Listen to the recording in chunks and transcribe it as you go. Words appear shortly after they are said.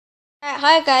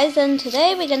Hi guys, and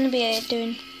today we're going to be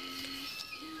doing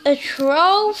a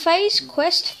Trollface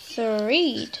Quest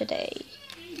 3 today.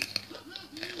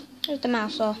 Where's the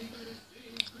mouse off?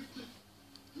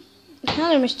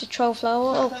 Hello Mr.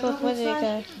 Trollflower. Oh god, where did it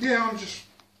go? Yeah, I'm just...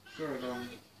 Sorry,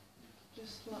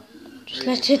 Just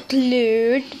let it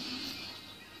load.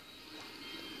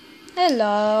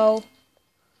 Hello.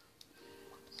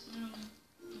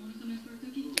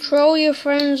 Troll your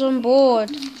friends on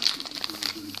board.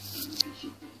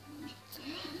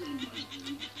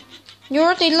 You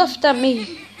already laughed at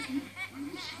me.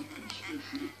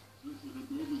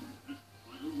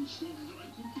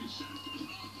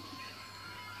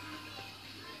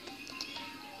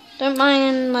 Don't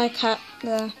mind my cat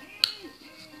there.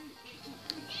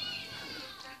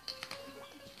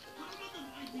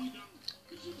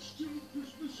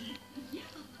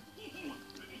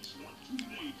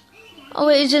 Oh,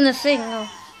 it is in a thing. Oh.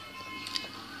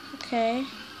 Okay.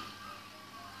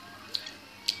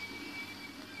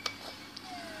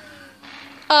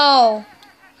 Oh.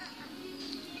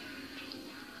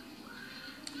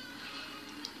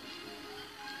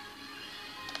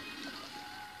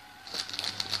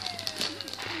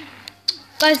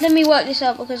 Guys, let me work this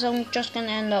out because I'm just going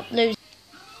to end up losing.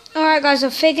 Alright guys, I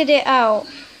figured it out.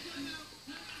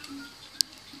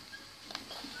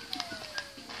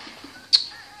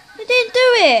 I didn't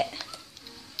do it.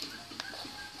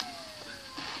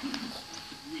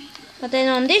 But then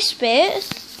on this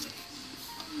bit,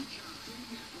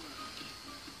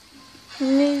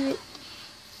 move it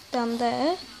down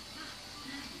there.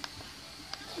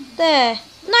 There.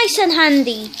 Nice and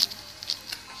handy.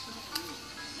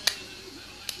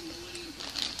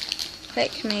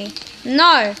 Click me.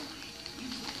 No.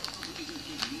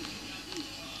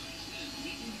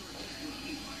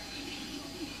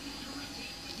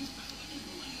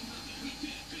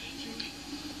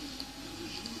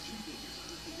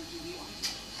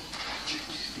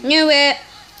 Knew it.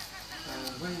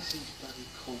 Where is his bloody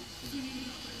coat?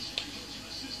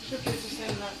 Should be the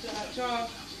same like that job.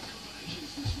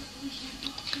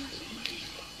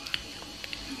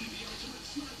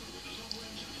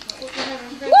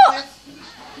 What?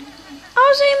 I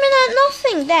was aiming at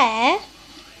nothing there.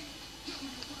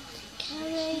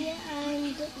 Curry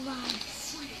and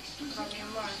rice. Curry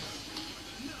and rice.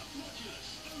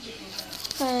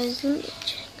 Guys, let me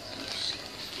check.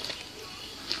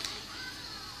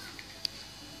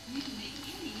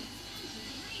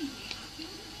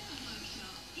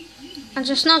 I'm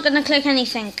just not going to click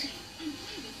anything.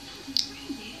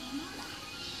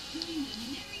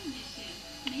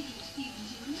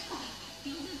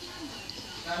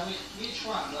 Which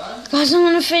one, though? Guys, I'm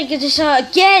going to figure this out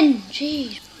again.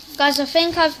 Jeez. Guys, I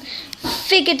think I've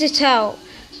figured it out.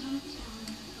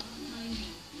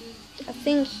 I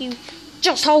think you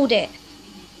just hold it.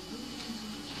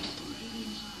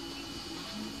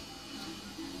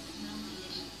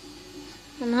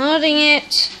 I'm holding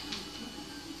it.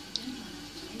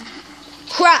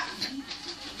 Crap.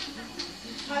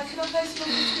 Hi, can I play some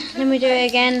Let me do it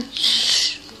again.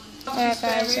 Alright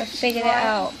guys, I figured it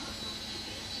out.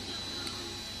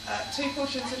 2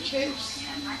 portions of chips.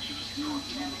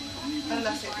 And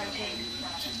that's it, thank you.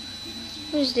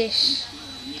 What is this?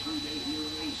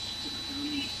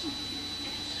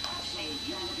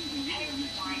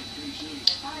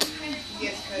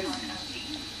 Yes, please.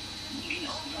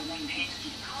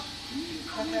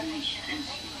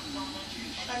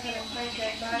 Okay, thank you,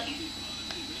 bye.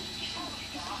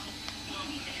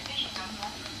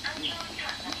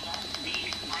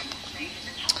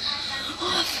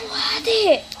 Oh, I've had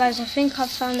it! Guys, I think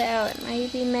I've found it out. It may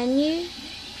be menu.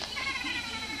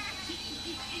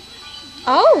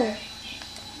 Oh!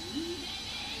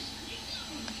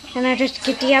 Can I just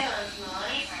get the app?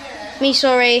 Me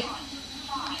sorry.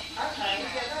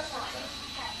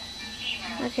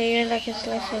 Okay, you're like a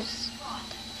slices.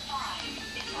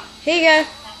 Here you go.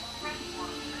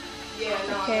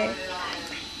 Okay.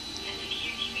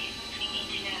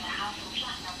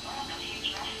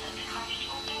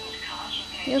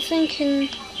 You're thinking,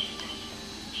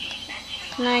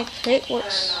 can I click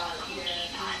what's...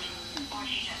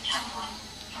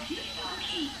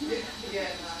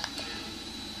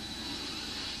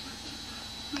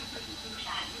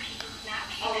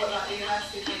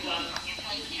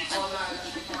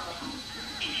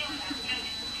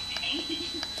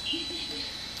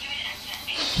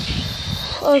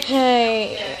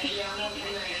 Okay.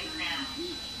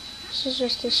 This is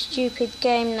just a stupid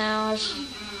game now. Is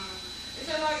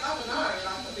there like, I don't know,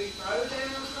 like a big road there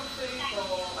or something?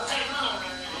 Or, I don't know.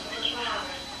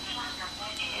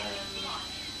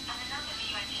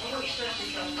 I wouldn't stress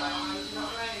yourself out, you know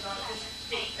what I mean? Like,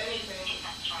 just anything.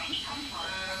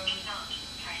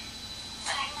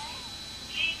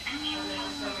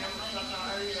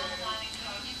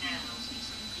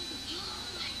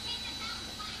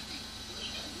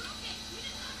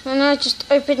 Oh no, just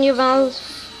open your mouth.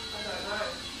 I don't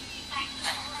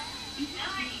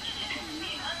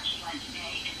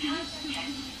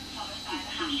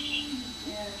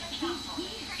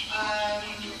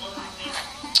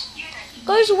know.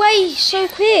 Goes away so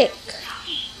quick.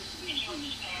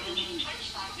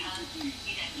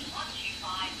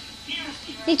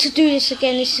 Need to do this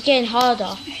again. This is getting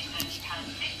harder.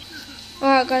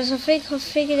 Alright guys, I think I've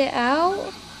figured it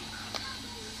out.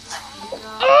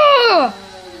 Oh!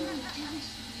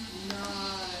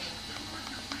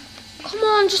 Come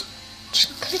on, just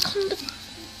click on the...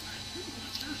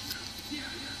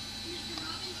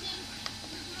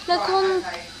 Click on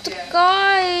the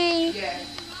guy. Yeah,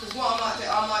 because what I might do,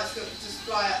 I might still just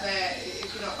fly up there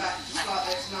if you're not back, just fly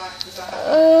there tonight because I have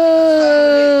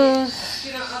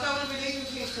you know, I don't want to be leaving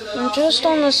things till the I'm last just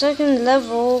on the minute. second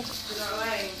level. Do you know what I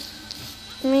mean?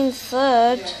 I mean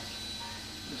third. Yeah.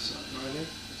 What's up, Riley?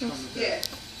 What's up? Yeah.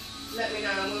 Let me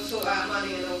know and we'll sort out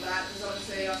money and all that because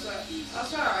obviously I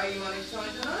swear I owe you money for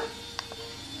something, don't I?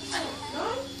 No?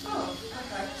 Oh,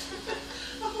 okay.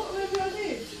 I thought maybe I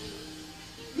did.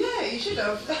 Yeah, you should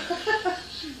have.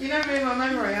 You know me in my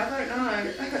memory, I don't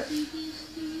know.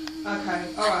 Okay,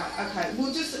 alright, okay.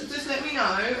 Well, just let me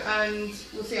know and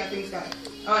we'll see how things go.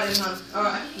 Alright then, hon.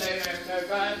 Alright. No,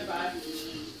 bye.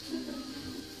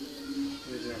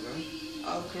 Where's that, man?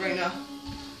 Oh, Karina.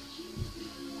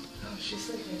 Oh, she's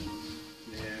sleeping.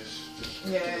 Yes.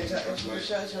 Yeah, exactly. My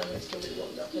shirt's on, it's still a bit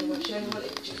warmed up anyway. She only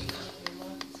wanted to chicken coffee in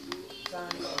mine. So I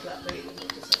only got a black beat and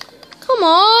just like it. Come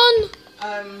on.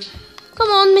 Come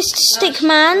on, Mr.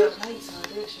 Stickman.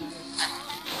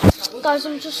 Guys,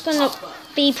 I'm just gonna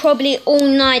be probably all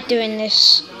night doing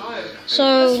this.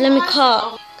 So let me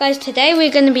cut. Guys, today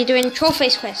we're gonna be doing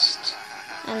Trollface quest.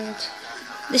 And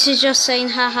this is just saying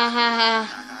ha ha ha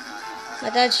ha. My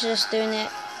dad's just doing it.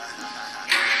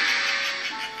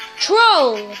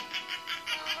 Troll!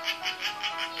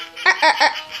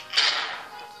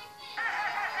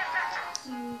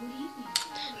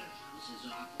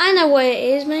 I know what it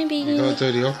is, maybe. You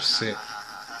gotta do the opposite.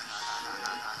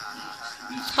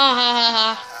 Ha ha ha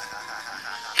ha.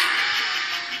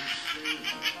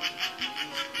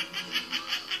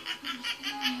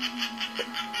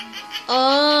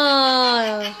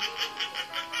 Oh.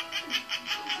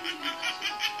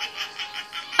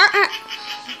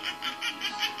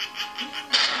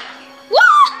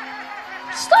 What?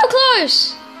 So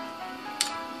close.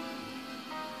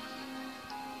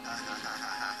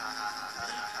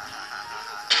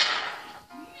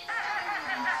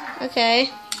 Okay.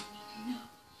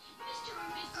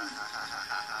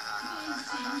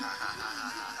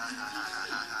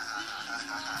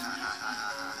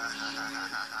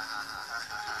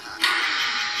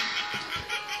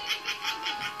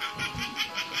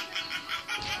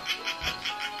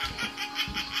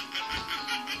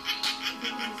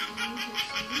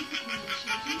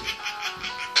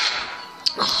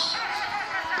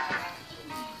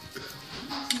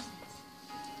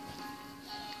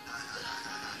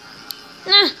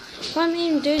 Nah, why am I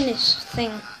even doing this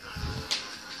thing?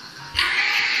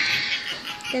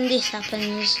 Then this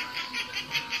happens.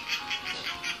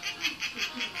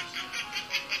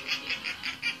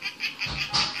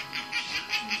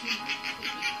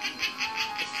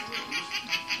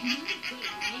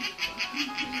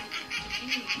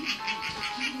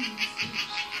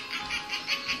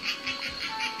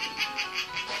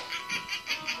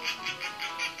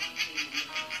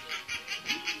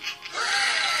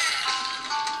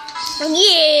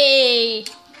 Yay!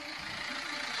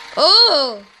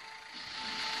 Oh!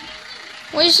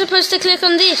 Were you supposed to click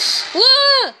on this?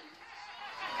 Whoa!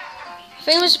 I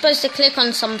think we're supposed to click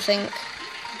on something.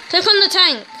 Click on the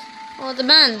tank. Or the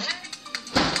man.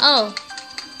 Oh.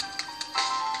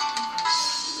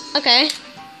 Okay.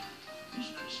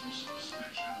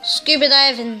 Scuba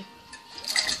diving.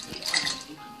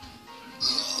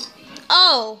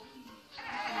 Oh!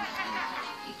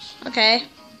 Okay.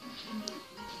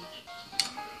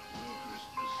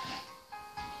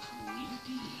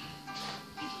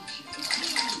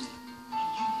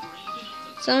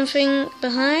 Something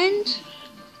behind?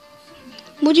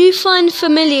 What do you find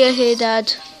familiar here,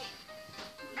 Dad?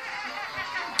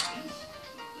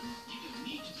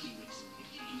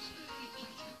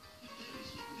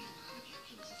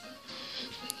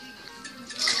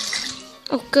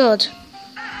 Oh, God.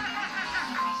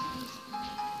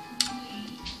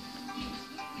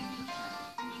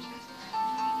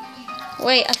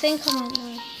 Wait, I think I might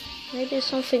know. Maybe there's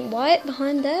something white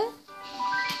behind there?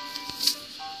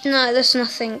 No, there's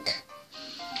nothing.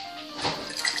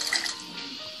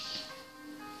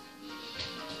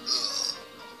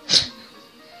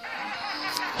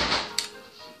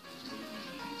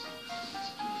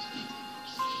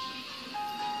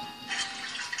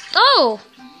 Oh!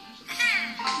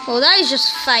 Oh, that is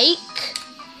just fake.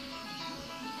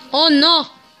 Oh no!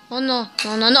 Oh no!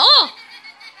 No, no, no! Oh!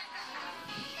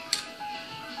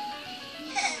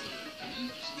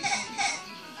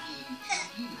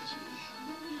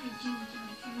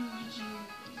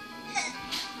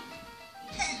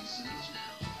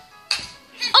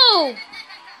 Oh!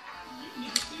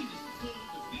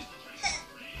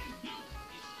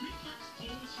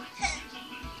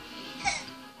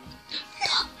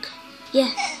 Duck.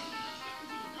 Yeah.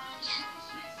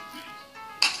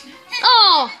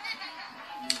 Oh!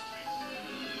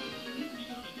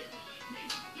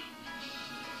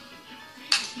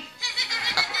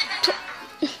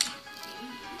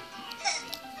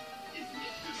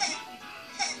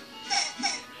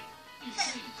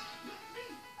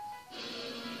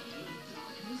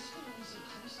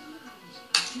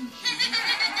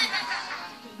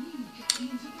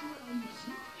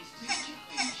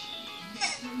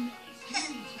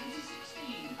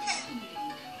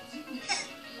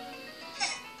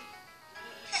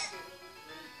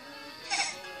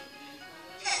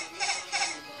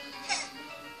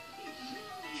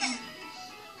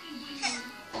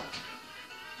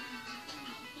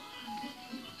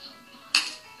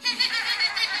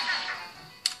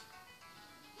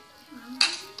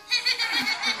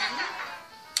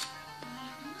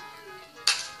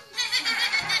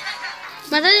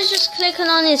 My dad is just clicking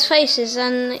on his faces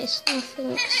and it's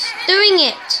nothing. It's doing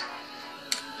it.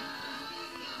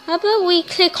 How about we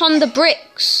click on the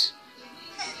bricks?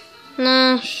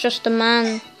 Nah, it's just a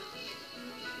man.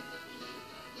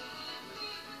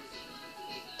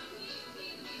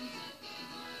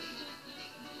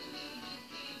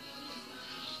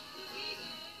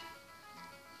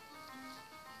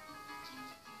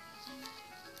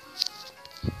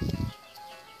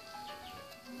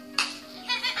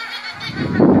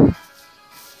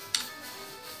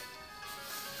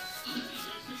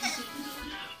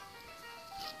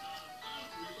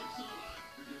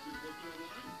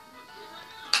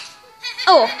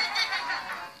 Oh,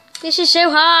 this is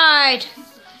so hard.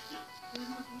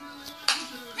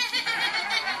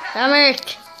 Damn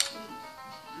it.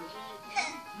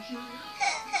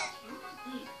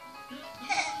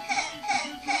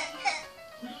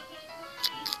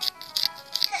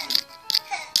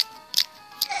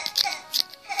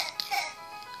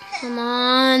 Come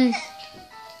on.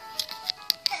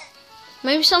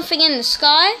 Maybe something in the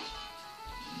sky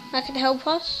that could help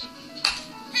us.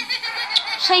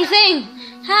 Same thing.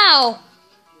 How?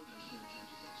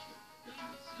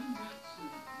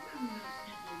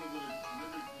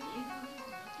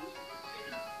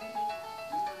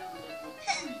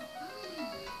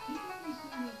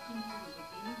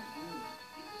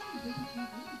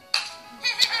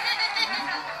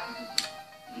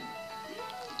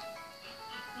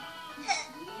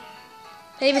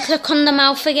 Maybe click on the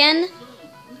mouth again,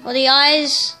 or the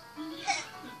eyes.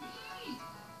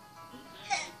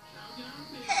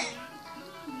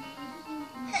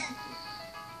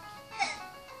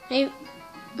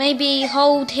 Maybe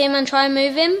hold him and try and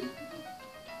move him.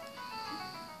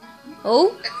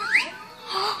 Oh.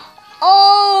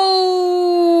 Oh.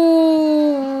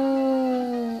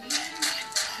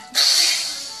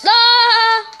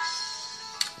 Ah.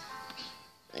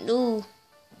 Ooh.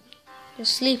 You're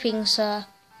sleeping, sir.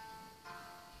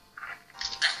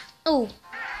 Oh.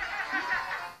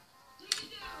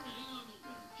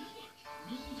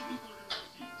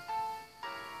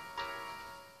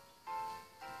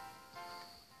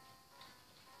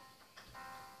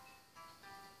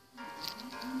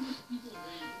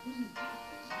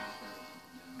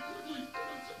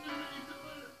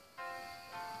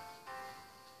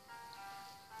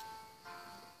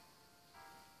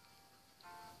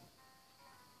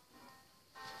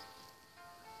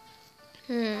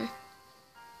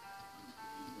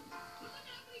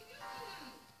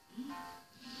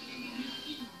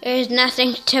 There's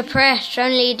nothing to press,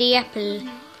 only the apple.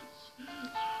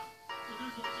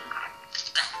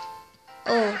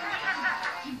 Oh.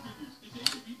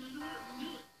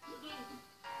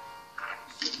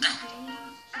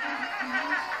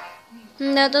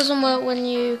 That doesn't work when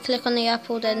you click on the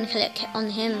apple, then click on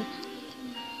him.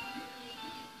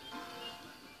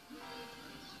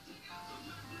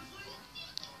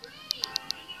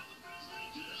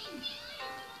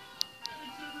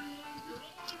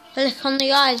 Click on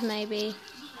the eyes, maybe.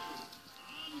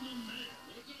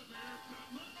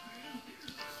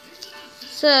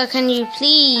 Sir, can you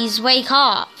please wake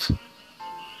up?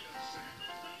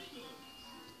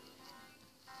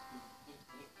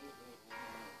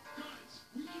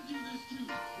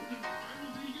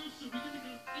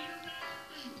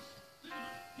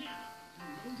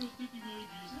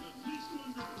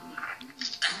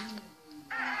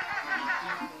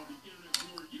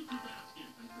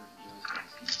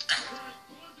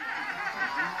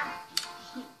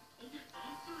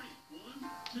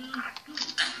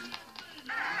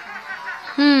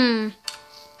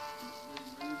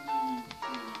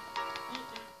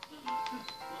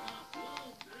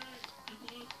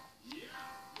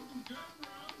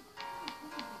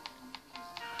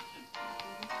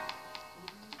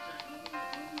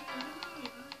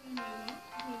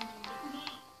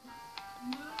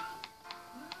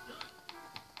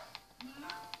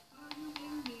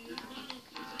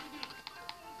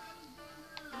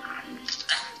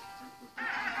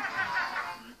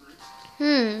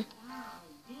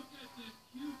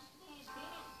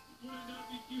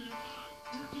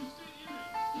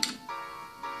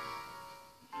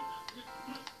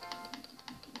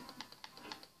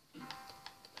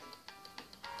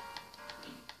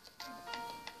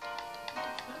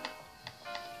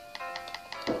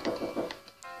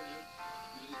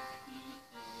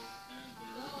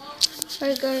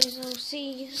 Alright guys, I'll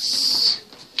see you.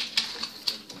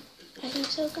 I can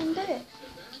still can do it.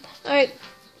 Alright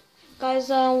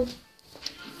guys, I'll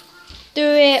do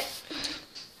it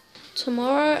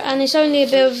tomorrow, and it's only a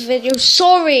bit of a video.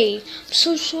 Sorry, I'm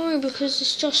so sorry because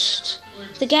it's just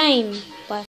the game. Bye.